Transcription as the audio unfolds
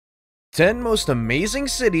10 most amazing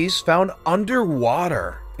cities found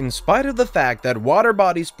underwater. In spite of the fact that water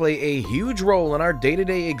bodies play a huge role in our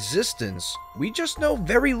day-to-day existence, we just know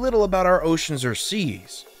very little about our oceans or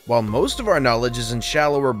seas. While most of our knowledge is in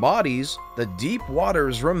shallower bodies, the deep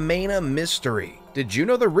waters remain a mystery. Did you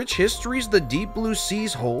know the rich histories the deep blue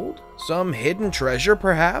seas hold? Some hidden treasure,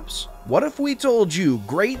 perhaps? What if we told you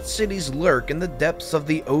great cities lurk in the depths of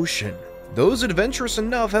the ocean? Those adventurous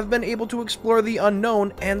enough have been able to explore the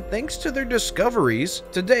unknown, and thanks to their discoveries,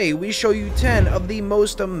 today we show you 10 of the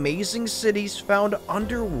most amazing cities found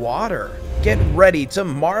underwater. Get ready to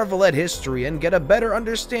marvel at history and get a better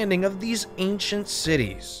understanding of these ancient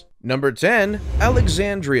cities. Number 10.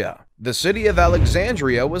 Alexandria. The city of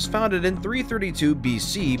Alexandria was founded in 332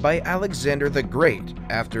 BC by Alexander the Great,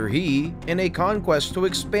 after he, in a conquest to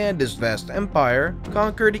expand his vast empire,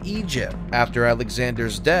 conquered Egypt. After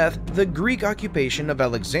Alexander's death, the Greek occupation of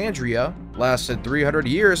Alexandria lasted 300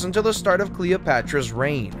 years until the start of Cleopatra's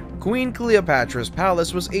reign. Queen Cleopatra's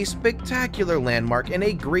palace was a spectacular landmark and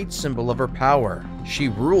a great symbol of her power. She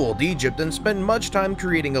ruled Egypt and spent much time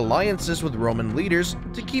creating alliances with Roman leaders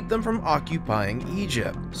to keep them from occupying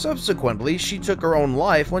Egypt. Subsequently, she took her own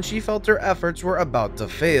life when she felt her efforts were about to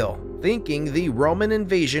fail, thinking the Roman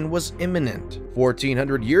invasion was imminent.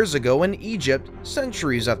 1400 years ago in Egypt,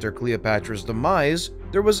 centuries after Cleopatra's demise,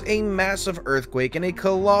 there was a massive earthquake and a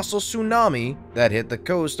colossal tsunami that hit the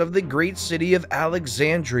coast of the great city of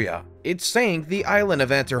Alexandria. It sank the island of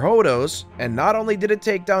Antirhodos, and not only did it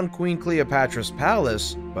take down Queen Cleopatra's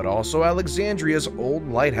palace, but also Alexandria's old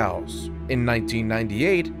lighthouse. In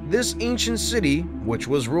 1998, this ancient city, which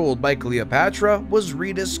was ruled by Cleopatra, was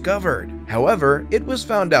rediscovered. However, it was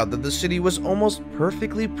found out that the city was almost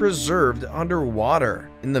perfectly preserved underwater.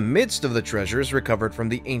 In the midst of the treasures recovered from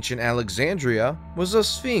the ancient Alexandria was a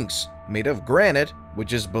sphinx made of granite,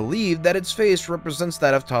 which is believed that its face represents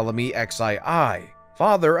that of Ptolemy XII,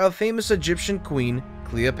 father of famous Egyptian queen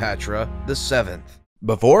Cleopatra VII.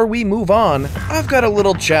 Before we move on, I've got a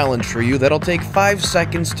little challenge for you that'll take 5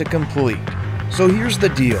 seconds to complete. So here's the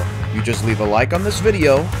deal. You just leave a like on this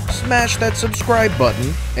video, smash that subscribe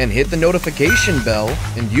button, and hit the notification bell,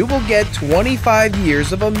 and you will get 25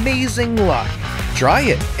 years of amazing luck. Try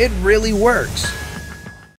it, it really works.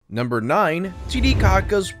 Number 9.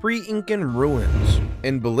 Titicaca's pre-Incan ruins.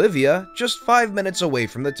 In Bolivia, just 5 minutes away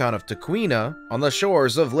from the town of Tequina, on the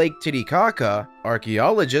shores of Lake Titicaca,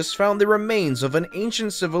 archaeologists found the remains of an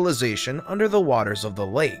ancient civilization under the waters of the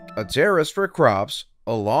lake. A terrace for crops,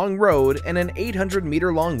 a long road, and an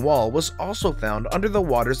 800-meter-long wall was also found under the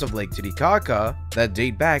waters of Lake Titicaca that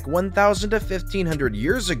date back 1,000 to 1,500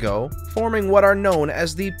 years ago, forming what are known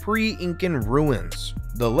as the pre-Incan ruins.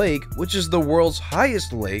 The lake, which is the world's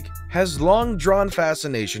highest lake, has long drawn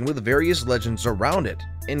fascination with various legends around it,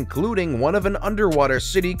 including one of an underwater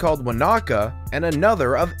city called Huanaca and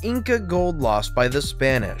another of Inca gold lost by the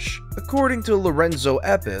Spanish. According to Lorenzo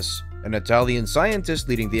Epis, an Italian scientist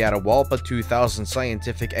leading the Atahualpa 2000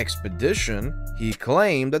 scientific expedition, he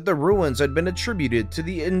claimed that the ruins had been attributed to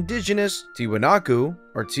the indigenous Tiwanaku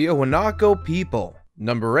or Tiahuanaco people.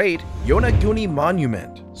 Number 8. Yonaguni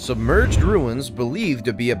Monument. Submerged ruins believed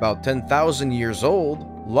to be about 10,000 years old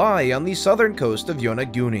lie on the southern coast of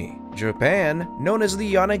Yonaguni, Japan, known as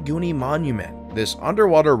the Yonaguni Monument. This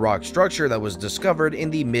underwater rock structure that was discovered in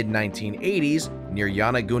the mid-1980s near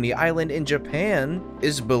Yonaguni Island in Japan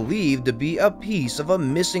is believed to be a piece of a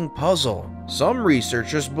missing puzzle. Some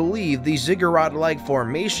researchers believe the ziggurat-like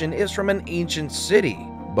formation is from an ancient city,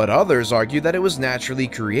 but others argue that it was naturally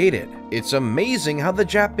created. It's amazing how the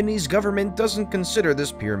Japanese government doesn't consider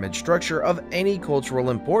this pyramid structure of any cultural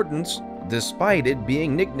importance, despite it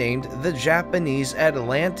being nicknamed the Japanese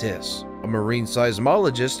Atlantis. A marine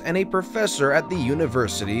seismologist and a professor at the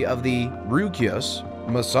University of the Ryukyus,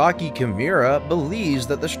 Masaki Kimura, believes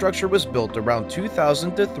that the structure was built around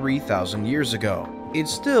 2,000 to 3,000 years ago. It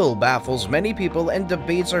still baffles many people, and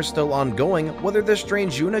debates are still ongoing whether the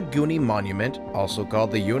strange Yonaguni monument, also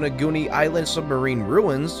called the Yonaguni Island submarine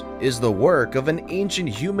ruins, is the work of an ancient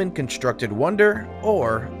human-constructed wonder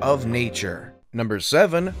or of nature. Number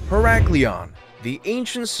 7. Heraklion, the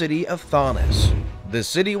ancient city of Thonis. The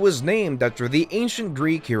city was named after the ancient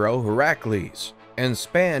Greek hero Heracles, and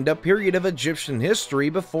spanned a period of Egyptian history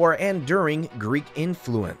before and during Greek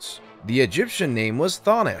influence. The Egyptian name was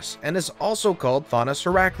Thonis and is also called Thonis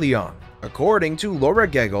Heraklion. According to Laura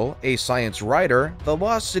Gegel, a science writer, the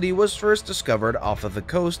lost city was first discovered off of the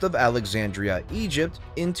coast of Alexandria, Egypt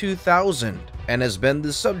in 2000 and has been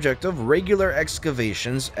the subject of regular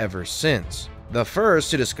excavations ever since. The first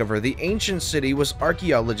to discover the ancient city was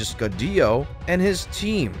archaeologist Godillo and his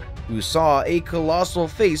team, who saw a colossal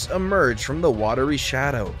face emerge from the watery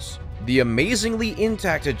shadows. The amazingly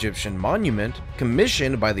intact Egyptian monument,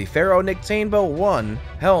 commissioned by the pharaoh Nectanebo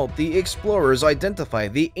I, helped the explorers identify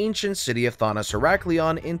the ancient city of Thonis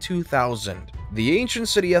Heraklion in 2000. The ancient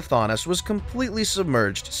city of Thonis was completely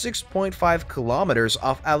submerged 6.5 kilometers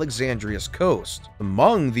off Alexandria's coast.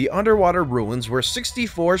 Among the underwater ruins were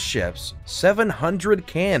 64 ships, 700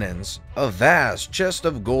 cannons, a vast chest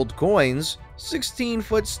of gold coins,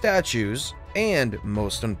 16-foot statues, and,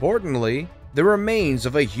 most importantly, the remains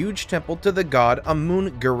of a huge temple to the god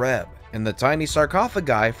Amun-Gareb, and the tiny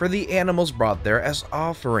sarcophagi for the animals brought there as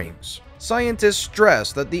offerings. Scientists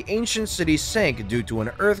stress that the ancient city sank due to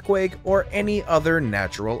an earthquake or any other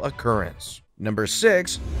natural occurrence. Number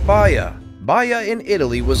 6. Baia. Baia in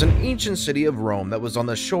Italy was an ancient city of Rome that was on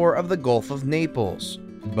the shore of the Gulf of Naples.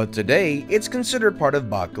 But today, it's considered part of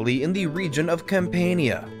Bacoli in the region of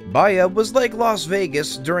Campania. Baia was like Las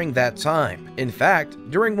Vegas during that time. In fact,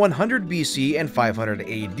 during 100 BC and 500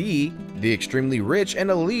 AD, the extremely rich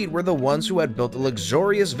and elite were the ones who had built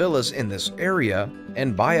luxurious villas in this area,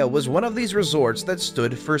 and Baia was one of these resorts that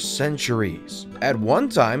stood for centuries. At one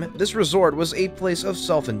time, this resort was a place of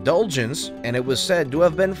self-indulgence, and it was said to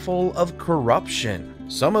have been full of corruption.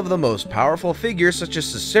 Some of the most powerful figures such as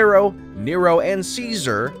Cicero, Nero, and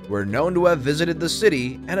Caesar were known to have visited the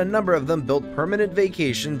city, and a number of them built permanent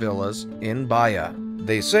vacation villas in Baia.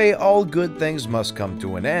 They say all good things must come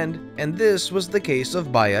to an end, and this was the case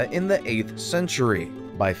of Baia in the 8th century.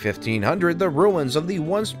 By 1500, the ruins of the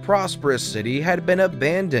once prosperous city had been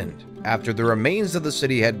abandoned. After the remains of the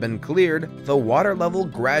city had been cleared, the water level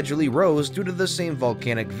gradually rose due to the same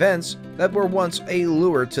volcanic vents that were once a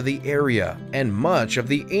lure to the area, and much of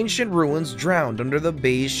the ancient ruins drowned under the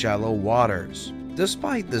bay's shallow waters.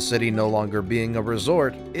 Despite the city no longer being a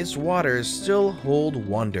resort, its waters still hold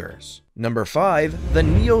wonders. Number 5. The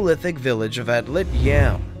Neolithic village of Atlit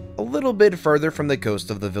Yam. A little bit further from the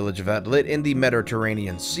coast of the village of Atlit in the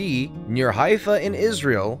Mediterranean Sea, near Haifa in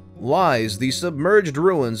Israel, lies the submerged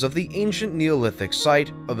ruins of the ancient Neolithic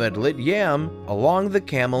site of Atlit Yam along the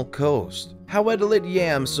Camel Coast. How Atlit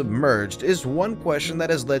Yam submerged is one question that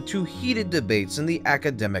has led to heated debates in the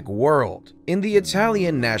academic world. In the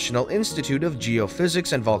Italian National Institute of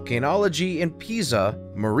Geophysics and Volcanology in Pisa,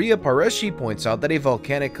 Maria Pareschi points out that a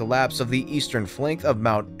volcanic collapse of the eastern flank of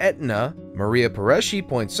Mount Etna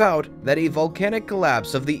points out that a volcanic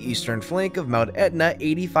collapse of the eastern flank of Mount Etna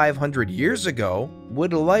 8,500 years ago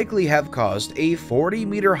would likely have caused a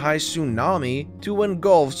 40-meter-high tsunami to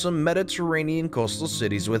engulf some Mediterranean coastal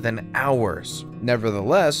cities within hours.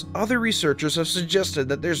 Nevertheless, other researchers have suggested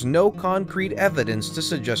that there's no concrete evidence to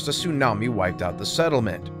suggest a tsunami wiped out the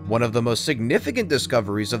settlement. One of the most significant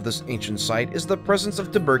discoveries of this ancient site is the presence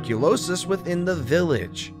of tuberculosis within the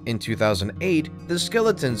village. In 2008, the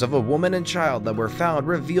skeletons of a woman and child that were found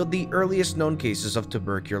revealed the earliest known cases of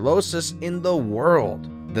tuberculosis in the world.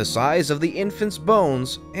 The size of the infant's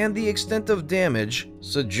bones and the extent of damage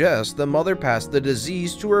suggest the mother passed the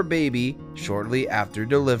disease to her baby shortly after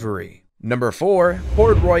delivery. Number 4.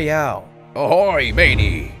 Port Royal. Ahoy,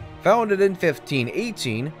 matey! Founded in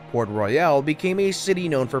 1518, Port Royal became a city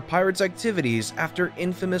known for pirates' activities after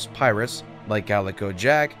infamous pirates like Calico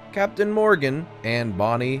Jack, Captain Morgan, Anne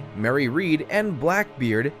Bonny, Mary Read, and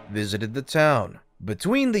Blackbeard visited the town.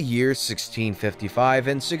 Between the years 1655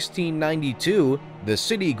 and 1692, the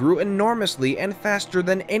city grew enormously and faster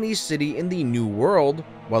than any city in the New World,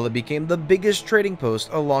 while it became the biggest trading post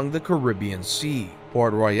along the Caribbean Sea.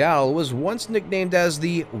 Port Royal was once nicknamed as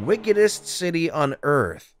the wickedest city on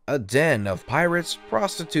earth, a den of pirates,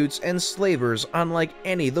 prostitutes, and slavers unlike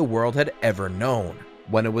any the world had ever known.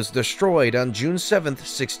 When it was destroyed on June 7,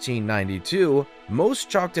 1692, most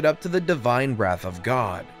chalked it up to the divine wrath of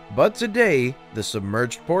God. But today, the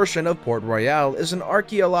submerged portion of Port Royal is an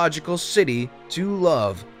archaeological city to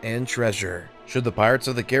love and treasure. Should the Pirates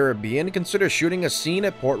of the Caribbean consider shooting a scene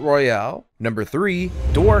at Port Royal? Number 3.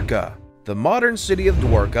 Dwarka. The modern city of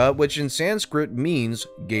Dwarka, which in Sanskrit means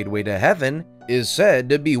gateway to heaven, is said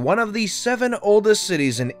to be one of the 7 oldest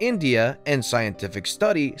cities in India, and scientific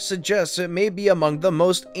study suggests it may be among the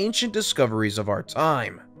most ancient discoveries of our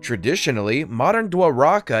time. Traditionally, modern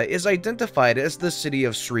Dwaraka is identified as the city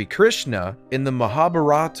of Sri Krishna in the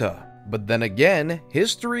Mahabharata. But then again,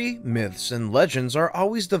 history, myths, and legends are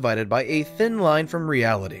always divided by a thin line from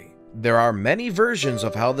reality. There are many versions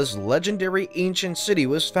of how this legendary ancient city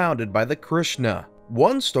was founded by the Krishna.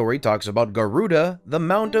 One story talks about Garuda, the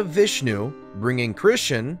mount of Vishnu, bringing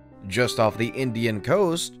Krishan just off the Indian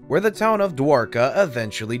coast, where the town of Dwarka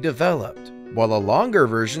eventually developed. while a longer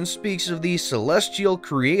version speaks of the celestial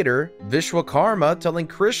creator Vishwakarma telling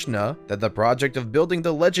Krishna that the project of building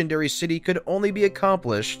the legendary city could only be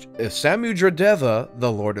accomplished if Samudradeva,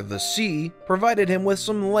 the Lord of the Sea, provided him with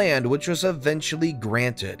some land, which was eventually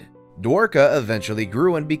granted. Dwarka eventually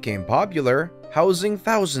grew and became popular, housing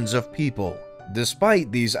thousands of people.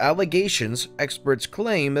 Despite these allegations, experts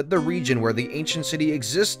claim that the region where the ancient city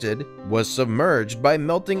existed was submerged by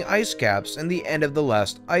melting ice caps in the end of the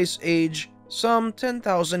last ice age, some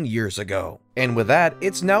 10,000 years ago. And with that,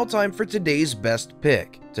 it's now time for today's best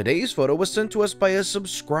pick. Today's photo was sent to us by a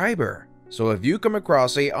subscriber. So if you come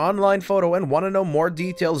across an online photo and want to know more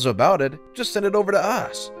details about it, just send it over to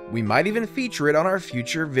us. We might even feature it on our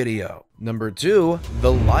future video. Number 2.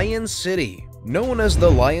 The Lion City. Known as the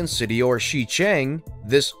Lion City or Xicheng,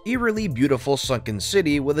 this eerily beautiful sunken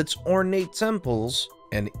city with its ornate temples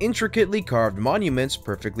and intricately carved monuments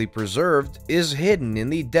perfectly preserved is hidden in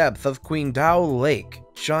the depth of Qingdao Lake,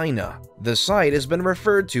 China. The site has been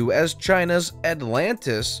referred to as China's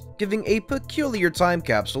Atlantis, giving a peculiar time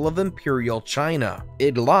capsule of imperial China.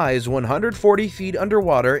 It lies 140 feet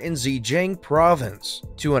underwater in Zhejiang province,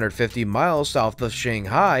 250 miles south of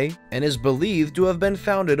Shanghai, and is believed to have been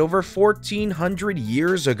founded over 1,400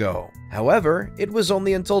 years ago. However, it was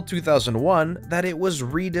only until 2001 that it was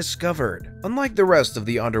rediscovered. Unlike the rest of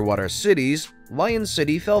the underwater cities, Lion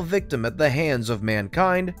City fell victim at the hands of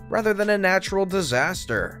mankind rather than a natural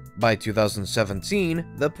disaster. By 2017,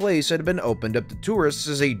 the place had been opened up to tourists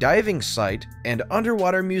as a diving site and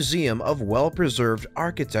underwater museum of well-preserved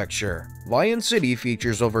architecture. Lion City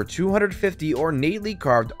features over 250 ornately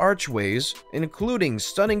carved archways, including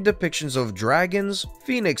stunning depictions of dragons,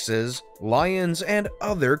 phoenixes, lions, and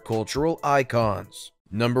other cultural icons.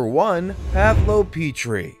 Number 1.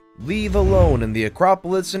 Pavlo-Petri. Leave alone in the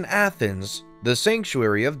Acropolis in Athens, the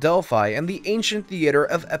sanctuary of Delphi, and the ancient theater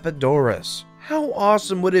of Epidaurus. How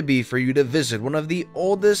awesome would it be for you to visit one of the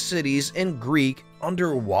oldest cities in Greek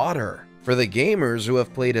underwater? For the gamers who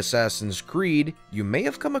have played Assassin's Creed, you may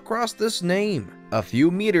have come across this name. A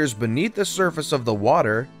few meters beneath the surface of the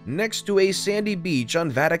water, next to a sandy beach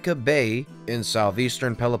on Vatica Bay in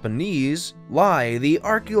southeastern Peloponnese, lie the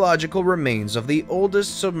archaeological remains of the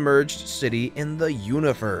oldest submerged city in the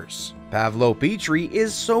universe. Pavlo-Petri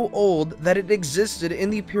is so old that it existed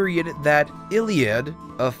in the period that Iliad,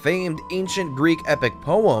 a famed ancient Greek epic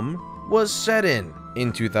poem, was set in.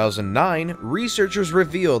 In 2009, researchers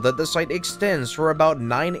revealed that the site extends for about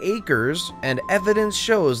 9 acres, and evidence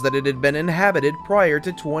shows that it had been inhabited prior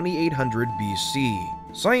to 2800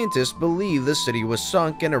 BC. Scientists believe the city was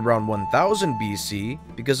sunk in around 1000 BC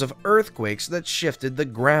because of earthquakes that shifted the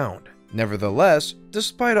ground. Nevertheless,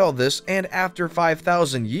 despite all this and after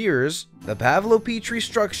 5,000 years, the Pavlo-Petri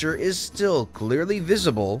structure is still clearly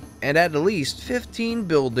visible, and at least 15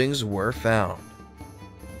 buildings were found.